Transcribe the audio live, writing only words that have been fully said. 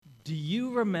Do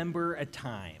you remember a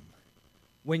time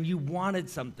when you wanted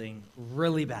something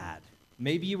really bad?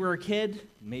 Maybe you were a kid,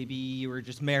 maybe you were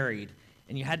just married,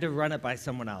 and you had to run it by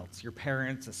someone else, your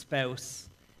parents, a spouse,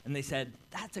 and they said,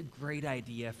 that's a great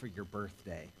idea for your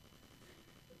birthday.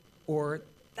 Or,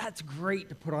 that's great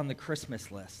to put on the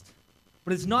Christmas list.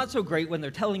 But it's not so great when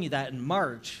they're telling you that in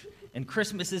March, and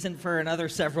Christmas isn't for another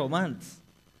several months.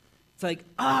 It's like,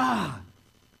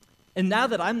 And now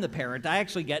that I'm the parent, I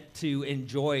actually get to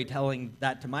enjoy telling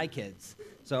that to my kids.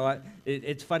 So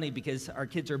it's funny because our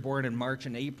kids are born in March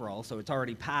and April, so it's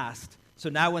already passed. So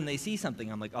now when they see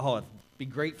something, I'm like, oh, it'd be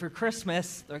great for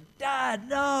Christmas. They're like, Dad,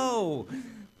 no!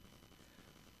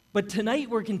 But tonight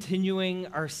we're continuing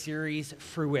our series,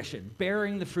 Fruition,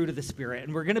 bearing the fruit of the Spirit.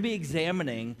 And we're going to be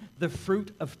examining the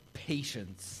fruit of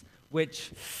patience,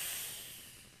 which,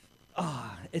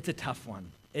 it's a tough one.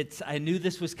 I knew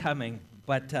this was coming,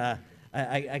 but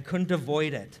I couldn't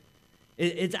avoid it.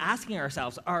 It's asking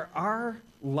ourselves, are our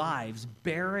lives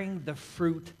bearing the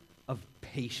fruit of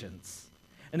patience?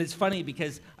 And it's funny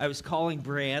because I was calling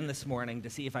Brienne this morning to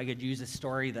see if I could use a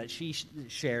story that she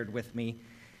shared with me.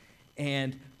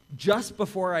 And just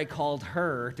before I called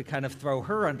her to kind of throw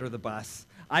her under the bus,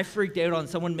 I freaked out on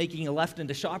someone making a left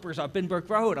into Shoppers off Binbrook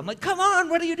Road. I'm like, come on,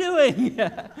 what are you doing?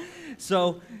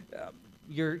 So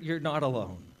you're not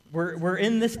alone. We're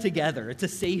in this together. It's a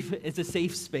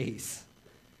safe space.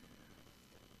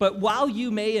 But while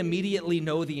you may immediately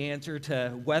know the answer to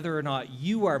whether or not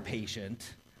you are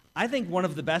patient, I think one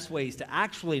of the best ways to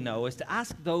actually know is to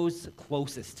ask those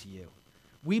closest to you.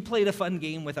 We played a fun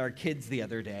game with our kids the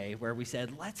other day where we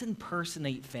said, let's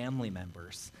impersonate family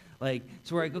members.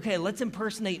 So we're like, okay, let's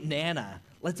impersonate Nana.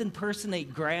 Let's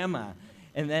impersonate Grandma.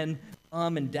 And then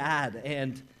Mom and Dad.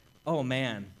 And, oh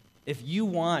man, if you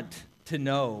want to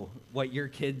know what your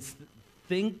kids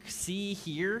think, see,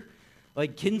 hear,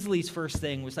 like Kinsley's first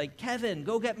thing was like, Kevin,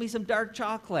 go get me some dark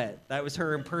chocolate. That was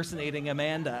her impersonating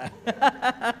Amanda.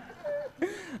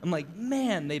 I'm like,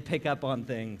 man, they pick up on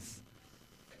things.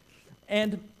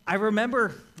 And I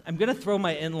remember, I'm going to throw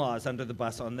my in-laws under the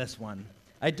bus on this one.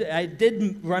 I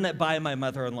did run it by my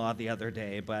mother-in-law the other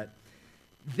day, but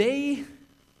they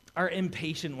are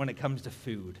impatient when it comes to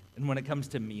food and when it comes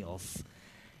to meals.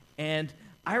 And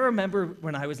I remember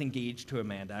when I was engaged to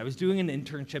Amanda, I was doing an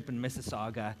internship in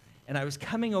Mississauga, and I was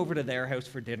coming over to their house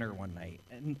for dinner one night.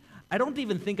 And I don't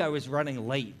even think I was running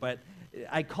late, but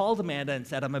I called Amanda and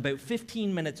said, I'm about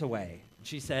 15 minutes away. And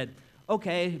she said,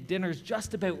 okay, dinner's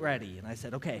just about ready. And I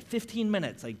said, okay, 15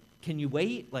 minutes. Can you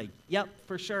wait? Yep,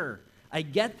 for sure. I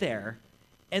get there,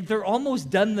 and they're almost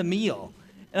done the meal.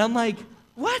 And I'm like,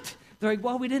 what? They're like,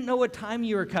 well, we didn't know what time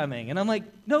you were coming. And I'm like,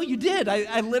 no, you did.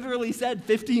 I literally said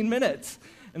 15 minutes.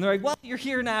 And they're like, well, you're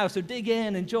here now, so dig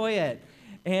in, enjoy it.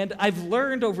 And I've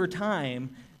learned over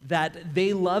time that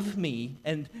they love me,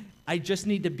 and I just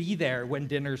need to be there when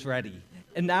dinner's ready.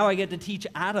 And now I get to teach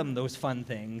Adam those fun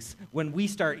things when we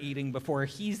start eating before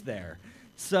he's there.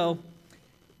 So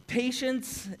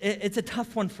patience, it's a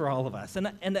tough one for all of us.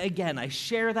 And again, I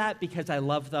share that because I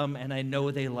love them and I know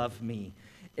they love me.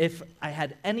 If I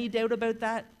had any doubt about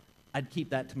that, I'd keep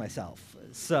that to myself.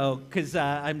 So, because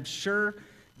I'm sure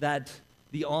that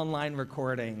the online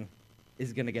recording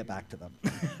is going to get back to them.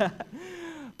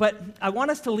 But I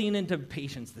want us to lean into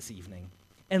patience this evening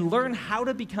and learn how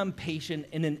to become patient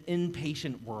in an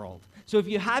impatient world. So if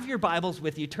you have your Bibles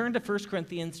with you, turn to 1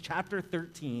 Corinthians chapter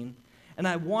 13, and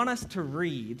I want us to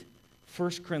read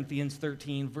 1 Corinthians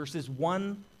 13, verses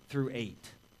 1 through 8.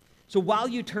 So while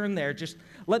you turn there, just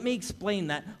let me explain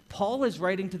that Paul is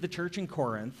writing to the church in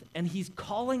Corinth, and he's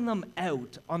calling them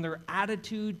out on their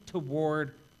attitude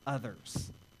toward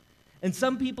others. And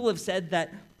some people have said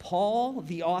that Paul,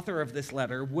 the author of this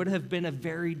letter, would have been a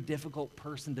very difficult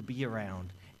person to be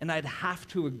around. And I'd have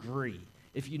to agree.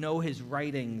 If you know his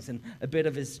writings and a bit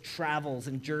of his travels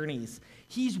and journeys,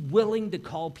 he's willing to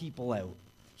call people out.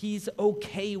 He's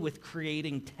okay with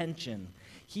creating tension.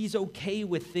 He's okay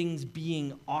with things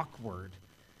being awkward.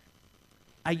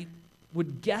 I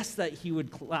would guess that he would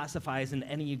classify as an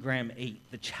Enneagram 8,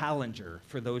 the challenger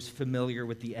for those familiar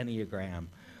with the Enneagram.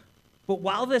 But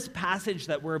while this passage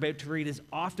that we're about to read is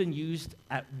often used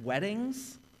at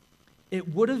weddings,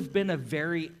 it would have been a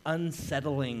very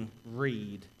unsettling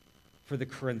read for the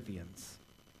Corinthians.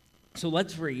 So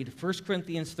let's read 1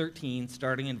 Corinthians 13,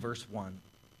 starting in verse 1.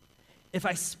 If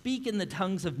I speak in the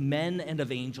tongues of men and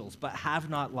of angels, but have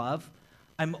not love,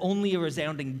 I'm only a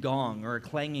resounding gong or a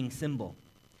clanging cymbal.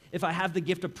 If I have the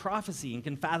gift of prophecy and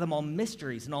can fathom all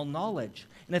mysteries and all knowledge,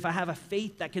 and if I have a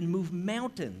faith that can move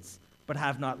mountains, but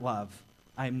have not love,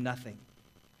 I am nothing.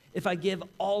 If I give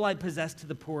all I possess to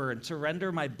the poor and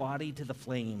surrender my body to the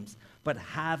flames, but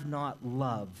have not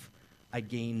love, I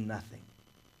gain nothing.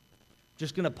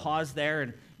 Just going to pause there,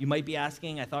 and you might be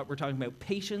asking, I thought we're talking about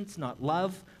patience, not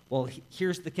love. Well,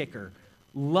 here's the kicker.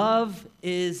 Love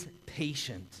is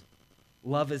patient.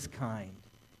 Love is kind.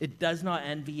 It does not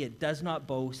envy. It does not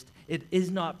boast. It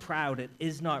is not proud. It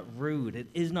is not rude. It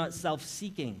is not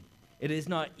self-seeking. It is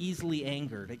not easily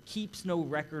angered. It keeps no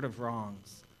record of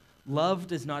wrongs. Love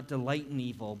does not delight in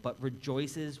evil, but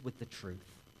rejoices with the truth.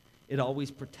 It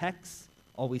always protects,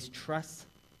 always trusts,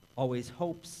 always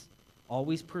hopes,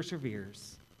 always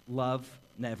perseveres. Love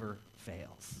never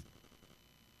fails.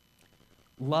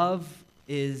 Love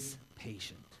is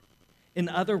patient. In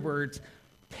other words,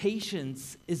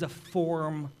 patience is a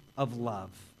form of love.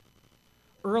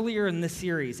 Earlier in this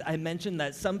series, I mentioned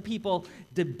that some people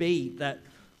debate that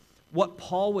what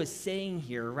Paul was saying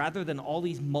here, rather than all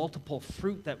these multiple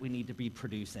fruit that we need to be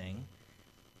producing,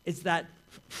 is that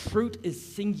fruit is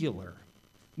singular,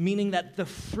 meaning that the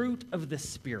fruit of the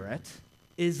Spirit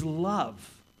is love,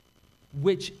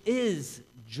 which is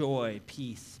joy,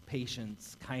 peace,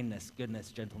 patience, kindness, goodness,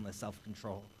 gentleness,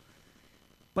 self-control.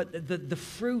 But the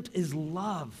fruit is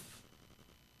love.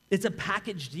 It's a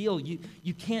package deal.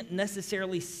 You can't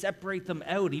necessarily separate them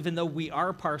out, even though we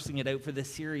are parsing it out for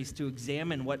this series to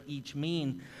examine what each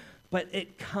mean. But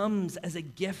it comes as a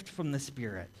gift from the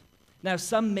Spirit. Now,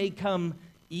 some may come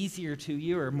easier to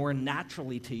you or more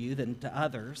naturally to you than to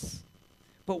others.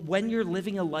 But when you're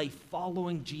living a life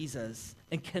following Jesus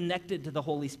and connected to the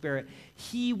Holy Spirit,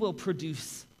 He will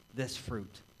produce this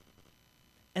fruit.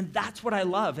 And that's what I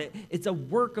love. It's a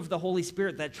work of the Holy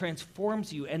Spirit that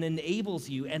transforms you and enables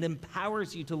you and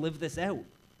empowers you to live this out.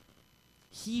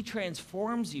 He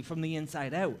transforms you from the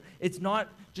inside out. It's not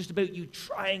just about you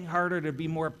trying harder to be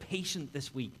more patient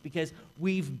this week, because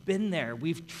we've been there.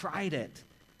 We've tried it.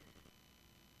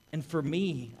 And for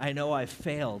me, I know I've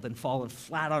failed and fallen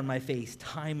flat on my face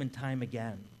time and time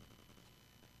again.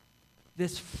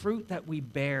 This fruit that we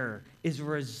bear is a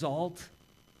result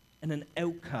and an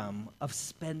outcome of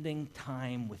spending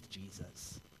time with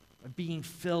Jesus, of being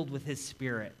filled with His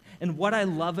Spirit. And what I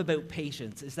love about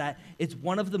patience is that it's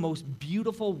one of the most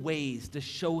beautiful ways to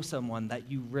show someone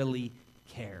that you really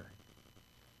care.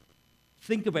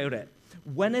 Think about it.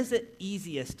 When is it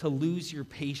easiest to lose your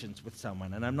patience with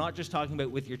someone? And I'm not just talking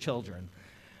about with your children,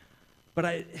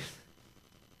 but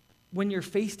when you're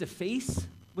face to face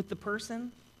with the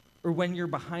person, or when you're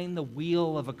behind the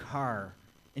wheel of a car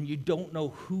and you don't know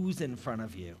who's in front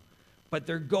of you, but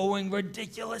they're going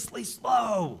ridiculously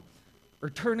slow or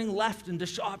turning left into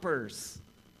shoppers.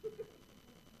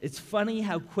 It's funny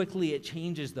how quickly it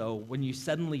changes, though, when you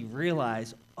suddenly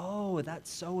realize, oh, that's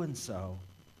so-and-so.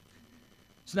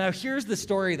 So now here's the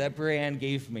story that Brianne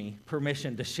gave me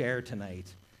permission to share tonight.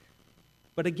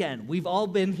 But again, we've all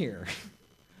been here.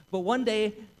 But one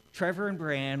day, Trevor and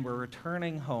Brianne were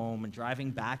returning home and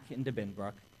driving back into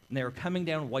Binbrook, and they were coming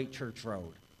down White Church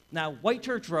Road. Now, White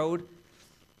Church Road,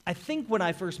 I think when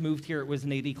I first moved here, it was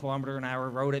an 80-kilometer-an-hour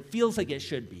road. It feels like it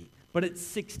should be, but it's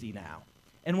 60 now.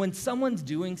 And when someone's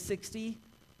doing 60,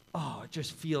 it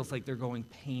just feels like they're going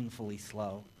painfully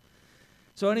slow.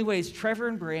 So anyways, Trevor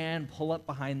and Brianne pull up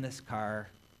behind this car,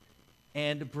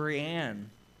 and Brianne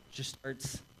just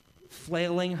starts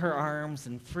flailing her arms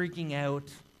and freaking out,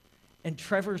 and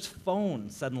Trevor's phone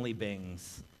suddenly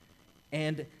bings.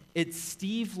 And it's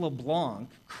Steve LeBlanc,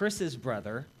 Chris's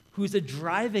brother, who's a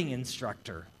driving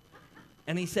instructor.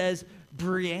 And he says,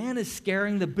 Brianne is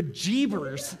scaring the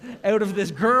bejeebers out of this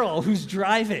girl who's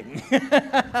driving.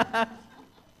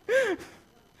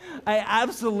 I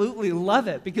absolutely love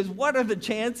it, because what are the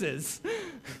chances?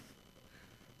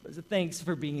 Thanks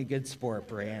for being a good sport,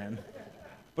 Brianne.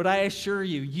 But I assure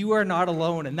you, you are not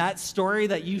alone. And that story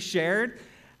that you shared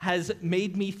has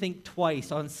made me think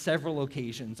twice on several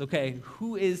occasions. Okay,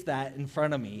 who is that in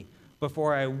front of me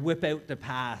before I whip out to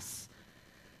pass?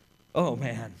 Oh,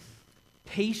 man.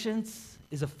 Patience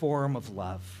is a form of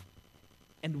love.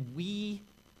 And we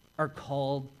are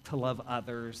called to love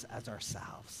others as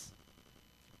ourselves.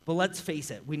 But let's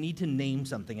face it, we need to name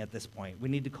something at this point. We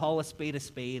need to call a spade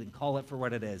and call it for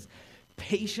what it is.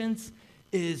 Patience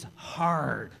is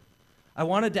hard. I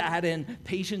wanted to add in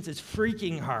patience is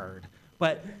freaking hard,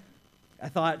 but I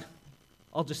thought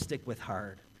I'll just stick with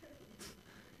hard.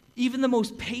 Even the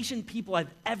most patient people I've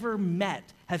ever met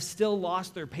have still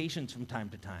lost their patience from time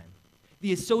to time.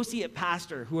 The associate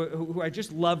pastor, who I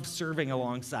just loved serving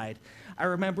alongside, I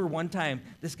remember one time,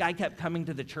 this guy kept coming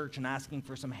to the church and asking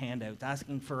for some handouts,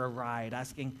 asking for a ride,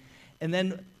 and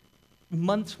then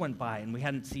months went by and we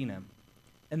hadn't seen him.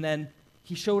 And then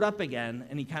he showed up again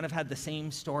and he kind of had the same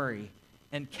story.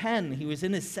 And Ken, he was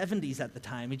in his 70s at the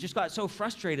time. He just got so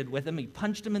frustrated with him, he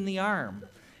punched him in the arm.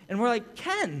 And we're like,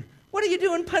 Ken, what are you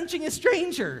doing punching a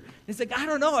stranger? And he's like, I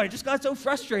don't know, I just got so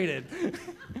frustrated.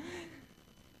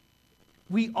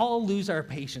 We all lose our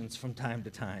patience from time to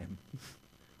time.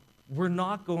 We're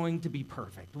not going to be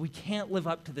perfect. We can't live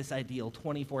up to this ideal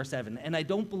 24/7. And I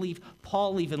don't believe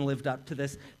Paul even lived up to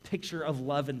this picture of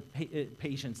love and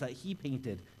patience that he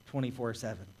painted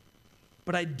 24/7.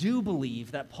 But I do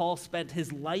believe that Paul spent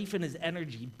his life and his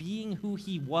energy being who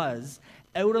he was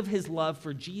out of his love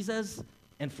for Jesus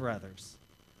and for others.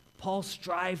 Paul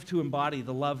strived to embody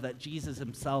the love that Jesus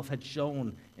himself had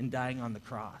shown in dying on the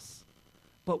cross.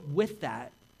 But with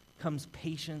that comes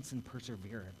patience and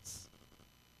perseverance.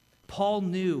 Paul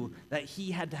knew that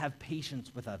he had to have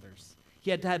patience with others. He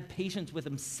had to have patience with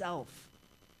himself.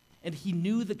 And he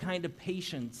knew the kind of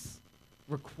patience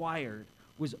required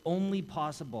was only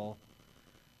possible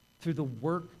through the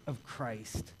work of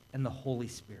Christ and the Holy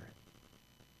Spirit.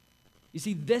 You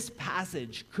see, this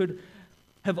passage could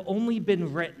have only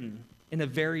been written in a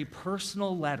very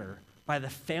personal letter by the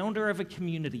founder of a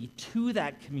community to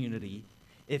that community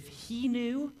if he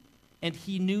knew and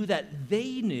he knew that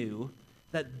they knew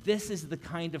that this is the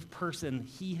kind of person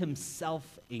he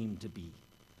himself aimed to be.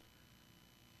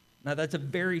 Now, that's a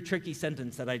very tricky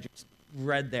sentence that I just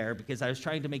read there because I was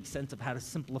trying to make sense of how to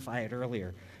simplify it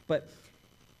earlier. But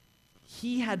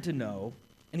he had to know,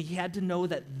 and he had to know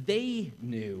that they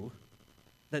knew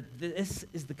that this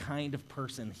is the kind of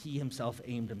person he himself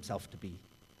aimed himself to be.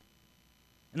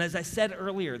 And as I said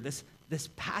earlier, this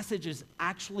passage is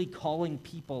actually calling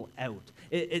people out.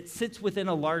 It sits within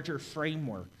a larger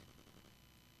framework.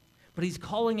 But he's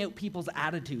calling out people's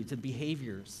attitudes and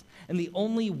behaviors. And the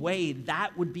only way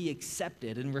that would be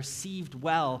accepted and received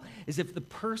well is if the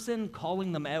person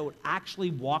calling them out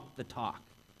actually walked the talk.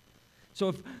 So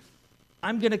if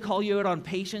I'm going to call you out on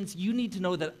patience, you need to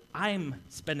know that I'm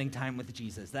spending time with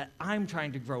Jesus, that I'm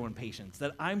trying to grow in patience,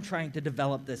 that I'm trying to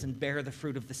develop this and bear the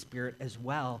fruit of the Spirit as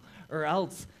well. Or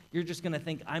else you're just going to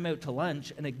think I'm out to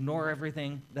lunch and ignore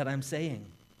everything that I'm saying.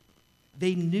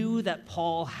 They knew that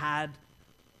Paul had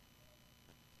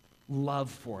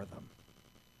love for them.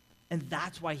 And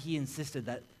that's why he insisted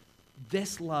that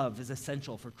this love is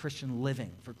essential for Christian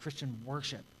living, for Christian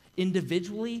worship,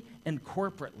 individually and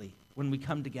corporately when we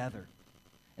come together.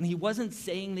 And he wasn't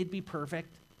saying they'd be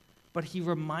perfect, but he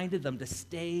reminded them to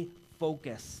stay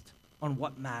focused on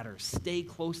what matters, stay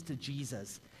close to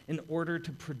Jesus in order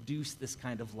to produce this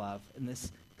kind of love and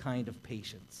this kind of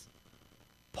patience.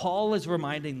 Paul is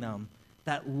reminding them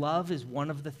that love is one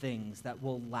of the things that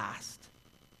will last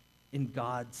in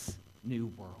God's new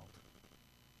world,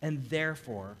 and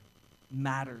therefore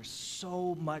matters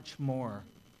so much more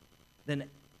than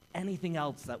anything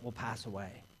else that will pass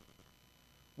away,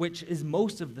 which is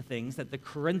most of the things that the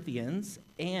Corinthians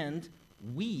and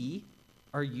we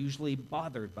are usually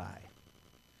bothered by.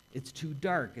 It's too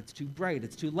dark, it's too bright,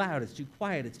 it's too loud, it's too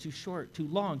quiet, it's too short, too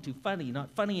long, too funny, not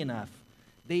funny enough.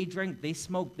 They drink, they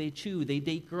smoke, they chew, they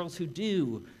date girls who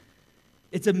do.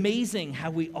 It's amazing how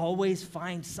we always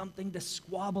find something to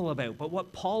squabble about. But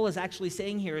what Paul is actually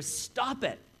saying here is stop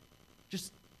it.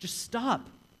 Just stop.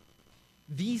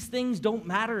 These things don't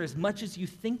matter as much as you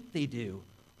think they do.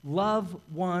 Love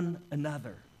one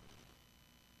another.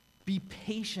 Be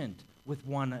patient with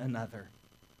one another.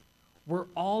 We're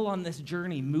all on this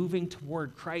journey moving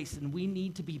toward Christ, and we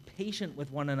need to be patient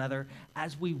with one another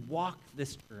as we walk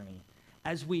this journey,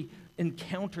 as we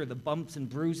encounter the bumps and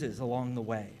bruises along the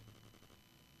way.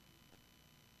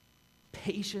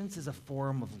 Patience is a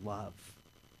form of love,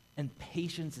 and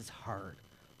patience is hard.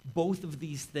 Both of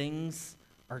these things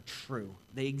are true.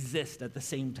 They exist at the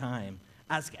same time.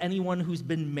 Ask anyone who's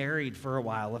been married for a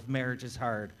while if marriage is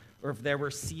hard, or if there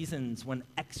were seasons when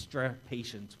extra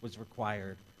patience was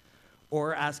required.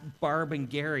 Or ask Barb and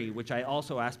Gary, which I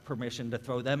also asked permission to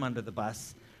throw them under the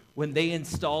bus, when they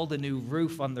installed a new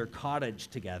roof on their cottage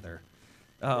together.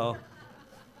 Oh.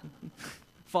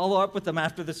 Follow up with them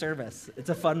after the service. It's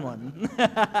a fun one.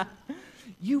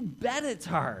 You bet it's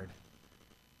hard.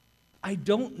 I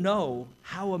don't know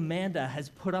how Amanda has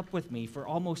put up with me for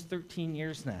almost 13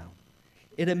 years now.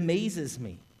 It amazes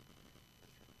me.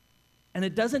 And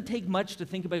it doesn't take much to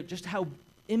think about just how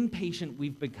impatient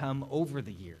we've become over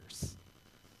the years.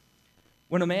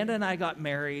 When Amanda and I got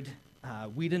married,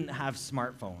 we didn't have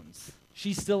smartphones.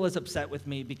 She still is upset with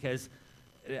me because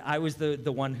I was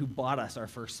the one who bought us our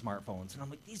first smartphones. And I'm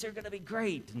like, these are going to be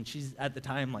great. And she's at the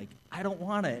time like, I don't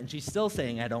want it. And she's still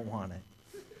saying, I don't want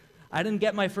it. I didn't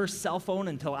get my first cell phone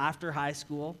until after high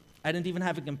school. I didn't even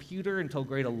have a computer until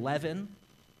grade 11.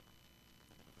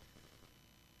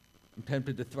 I'm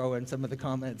tempted to throw in some of the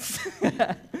comments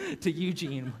to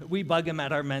Eugene. We bug him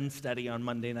at our men's study on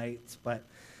Monday nights, but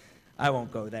I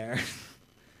won't go there.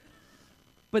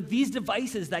 But these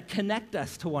devices that connect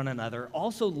us to one another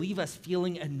also leave us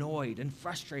feeling annoyed and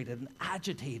frustrated and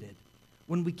agitated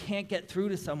when we can't get through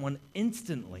to someone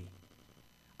instantly.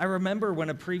 I remember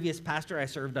when a previous pastor I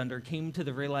served under came to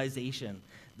the realization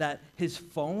that his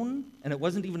phone, and it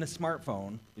wasn't even a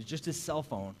smartphone, it was just his cell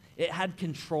phone, it had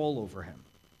control over him.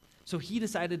 So he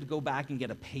decided to go back and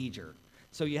get a pager.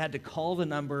 So you had to call the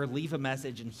number, leave a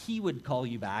message, and he would call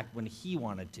you back when he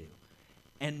wanted to.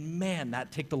 And man,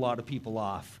 that ticked a lot of people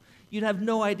off. You'd have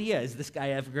no idea, is this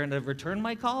guy ever going to return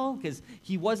my call? Because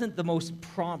he wasn't the most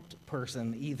prompt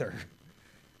person either.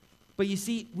 But you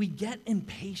see, we get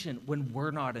impatient when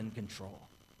we're not in control.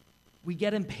 We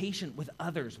get impatient with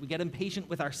others. We get impatient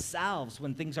with ourselves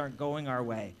when things aren't going our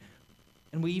way.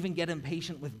 And we even get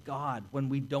impatient with God when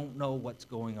we don't know what's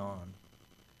going on.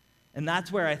 And that's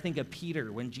where I think of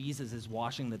Peter when Jesus is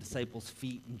washing the disciples'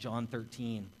 feet in John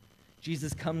 13.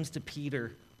 Jesus comes to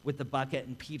Peter with the bucket,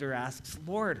 and Peter asks,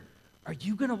 "Lord, are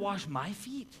you going to wash my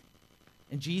feet?"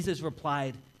 And Jesus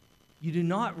replied, "You do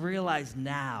not realize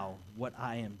now what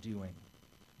I am doing,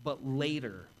 but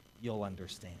later you'll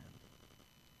understand."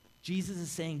 Jesus is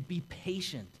saying, be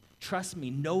patient. Trust me.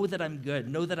 Know that I'm good.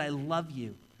 Know that I love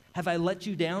you. Have I let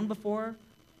you down before?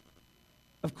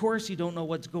 Of course you don't know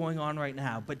what's going on right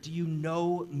now, but do you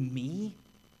know me?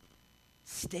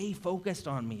 Stay focused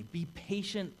on me. Be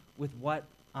patient with what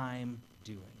I'm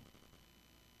doing.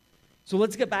 So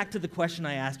let's get back to the question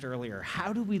I asked earlier.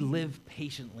 How do we live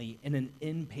patiently in an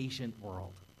impatient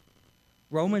world?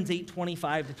 Romans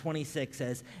 8:25-26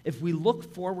 says, if we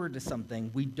look forward to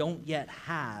something we don't yet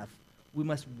have, we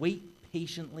must wait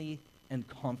patiently and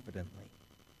confidently.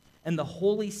 And the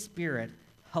Holy Spirit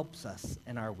helps us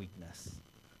in our weakness.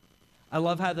 I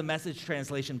love how the Message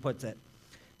translation puts it.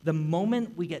 The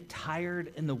moment we get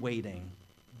tired in the waiting,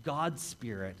 God's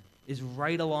Spirit is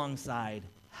right alongside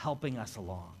helping us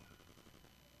along.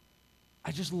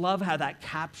 I just love how that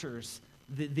captures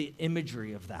the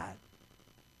imagery of that.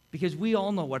 Because we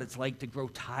all know what it's like to grow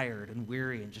tired and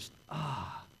weary and just,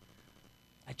 I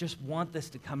just want this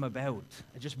to come about.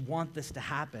 I just want this to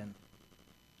happen.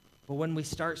 But when we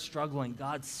start struggling,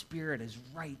 God's Spirit is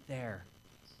right there,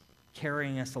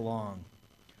 carrying us along.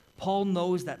 Paul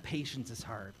knows that patience is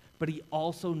hard, but he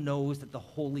also knows that the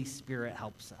Holy Spirit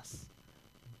helps us.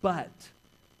 But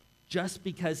just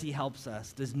because he helps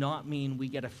us does not mean we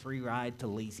get a free ride to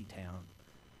Lazy Town.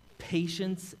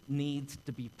 Patience needs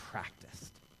to be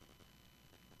practiced.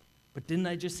 But didn't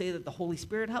I just say that the Holy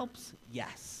Spirit helps?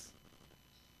 Yes.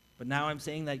 But now I'm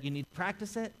saying that you need to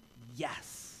practice it?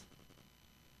 Yes.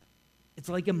 It's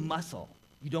like a muscle.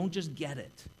 You don't just get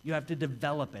it. You have to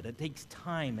develop it. It takes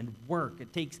time and work.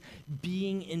 It takes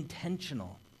being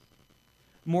intentional.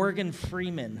 Morgan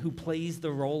Freeman, who plays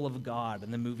the role of God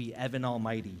in the movie Evan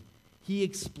Almighty, he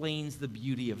explains the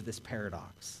beauty of this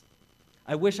paradox.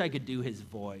 I wish I could do his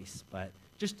voice, but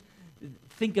just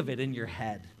think of it in your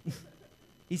head.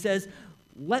 He says,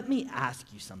 let me ask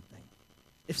you something.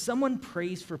 If someone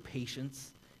prays for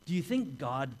patience, do you think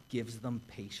God gives them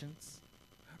patience?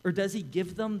 Or does he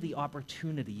give them the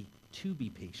opportunity to be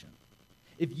patient?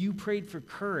 If you prayed for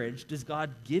courage, does God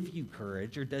give you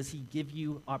courage, or does he give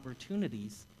you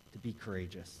opportunities to be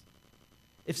courageous?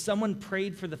 If someone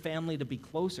prayed for the family to be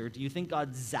closer, do you think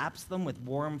God zaps them with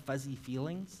warm, fuzzy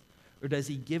feelings, or does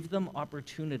he give them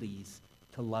opportunities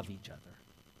to love each other?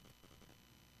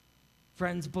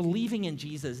 Friends, believing in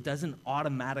Jesus doesn't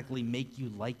automatically make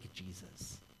you like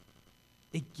Jesus.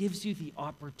 It gives you the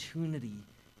opportunity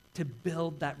to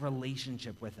build that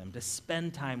relationship with him, to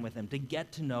spend time with him, to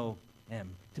get to know him,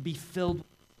 to be filled.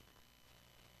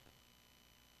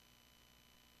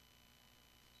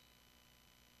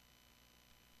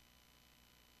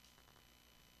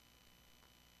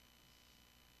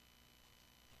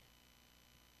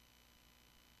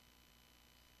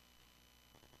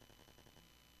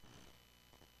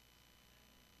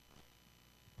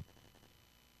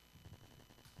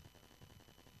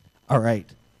 All right.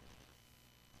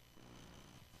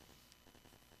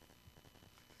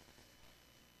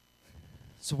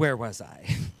 So where was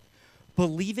I?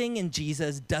 Believing in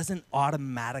Jesus doesn't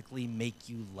automatically make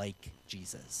you like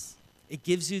Jesus. It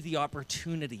gives you the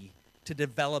opportunity to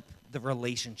develop the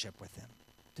relationship with him,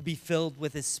 to be filled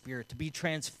with his Spirit, to be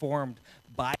transformed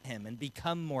by him and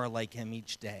become more like him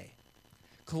each day.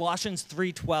 Colossians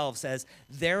 3:12 says,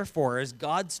 therefore, as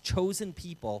God's chosen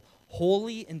people,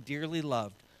 holy and dearly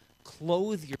loved,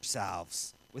 clothe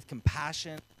yourselves with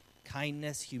compassion,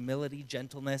 kindness, humility,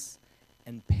 gentleness,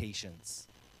 and patience.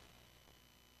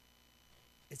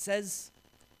 It says,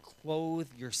 clothe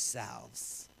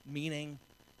yourselves, meaning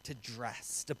to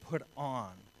dress, to put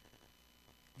on.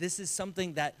 This is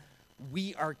something that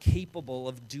we are capable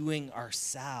of doing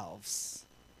ourselves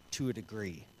to a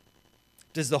degree.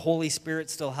 Does the Holy Spirit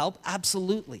still help?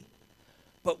 Absolutely.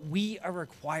 But we are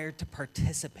required to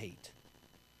participate.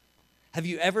 Have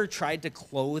you ever tried to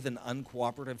clothe an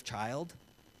uncooperative child?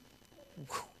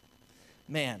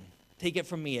 Man, take it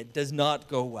from me, it does not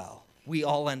go well. We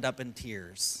all end up in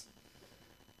tears.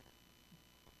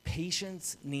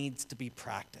 Patience needs to be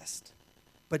practiced.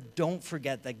 But don't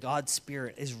forget that God's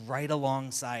Spirit is right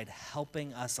alongside,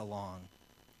 helping us along.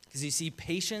 Because you see,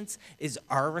 patience is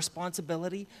our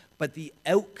responsibility, but the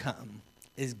outcome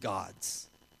is God's.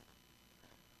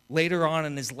 Later on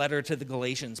in his letter to the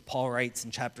Galatians, Paul writes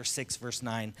in chapter 6, verse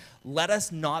 9, "Let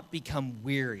us not become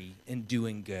weary in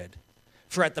doing good,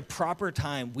 for at the proper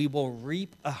time we will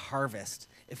reap a harvest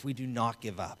if we do not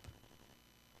give up."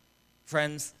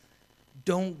 Friends,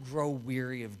 don't grow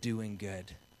weary of doing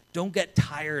good. Don't get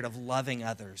tired of loving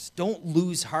others. Don't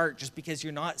lose heart just because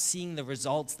you're not seeing the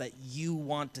results that you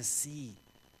want to see.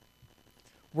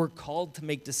 We're called to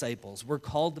make disciples. We're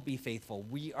called to be faithful.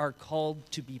 We are called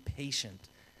to be patient.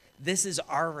 This is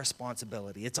our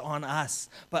responsibility. It's on us.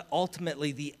 But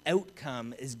ultimately, the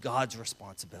outcome is God's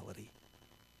responsibility.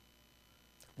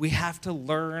 We have to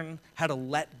learn how to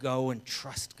let go and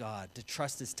trust God, to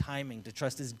trust his timing, to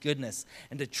trust his goodness,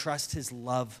 and to trust his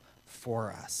love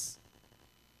for us.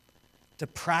 To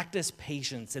practice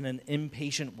patience in an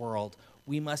impatient world,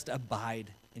 we must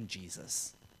abide in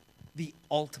Jesus, the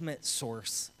ultimate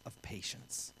source of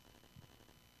patience.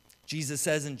 Jesus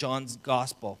says in John's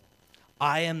gospel,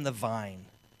 "I am the vine,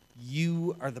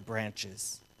 you are the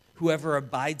branches. Whoever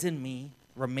abides in me,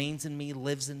 remains in me,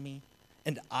 lives in me,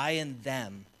 and I in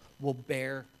them will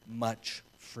bear much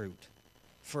fruit.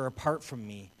 For apart from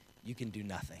me, you can do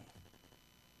nothing."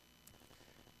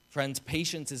 Friends,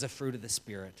 patience is a fruit of the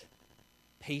Spirit.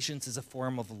 Patience is a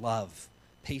form of love.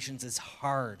 Patience is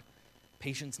hard.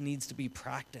 Patience needs to be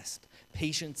practiced.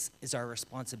 Patience is our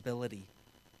responsibility,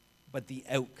 but the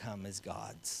outcome is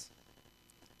God's.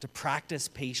 To practice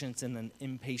patience in an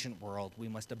impatient world, we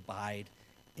must abide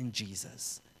in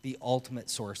Jesus, the ultimate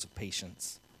source of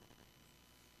patience.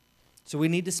 So we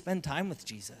need to spend time with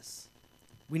Jesus.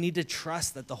 We need to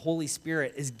trust that the Holy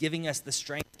Spirit is giving us the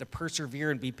strength to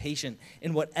persevere and be patient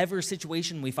in whatever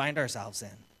situation we find ourselves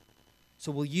in.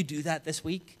 So will you do that this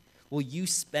week? Will you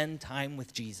spend time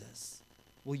with Jesus?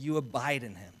 Will you abide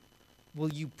in him?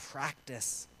 Will you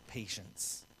practice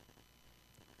patience?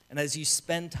 And as you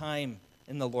spend time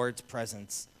in the Lord's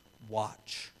presence,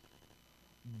 watch.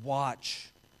 Watch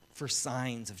for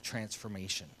signs of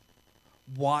transformation.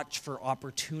 Watch for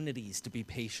opportunities to be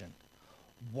patient.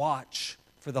 Watch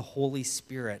for the Holy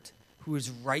Spirit who is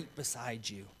right beside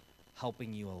you,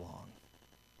 helping you along.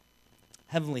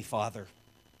 Heavenly Father,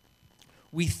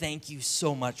 we thank you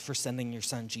so much for sending your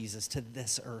son Jesus to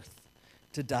this earth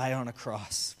to die on a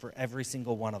cross for every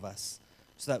single one of us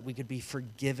so that we could be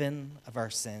forgiven of our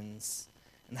sins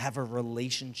and have a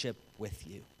relationship with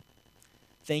you.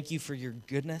 Thank you for your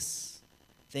goodness.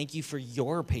 Thank you for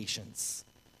your patience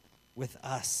with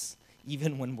us,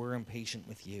 even when we're impatient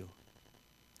with you.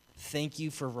 Thank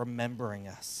you for remembering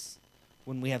us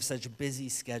when we have such busy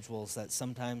schedules that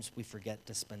sometimes we forget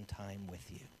to spend time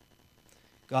with you.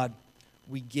 God,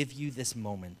 we give you this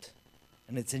moment,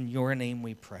 and it's in your name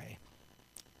we pray.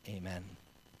 Amen.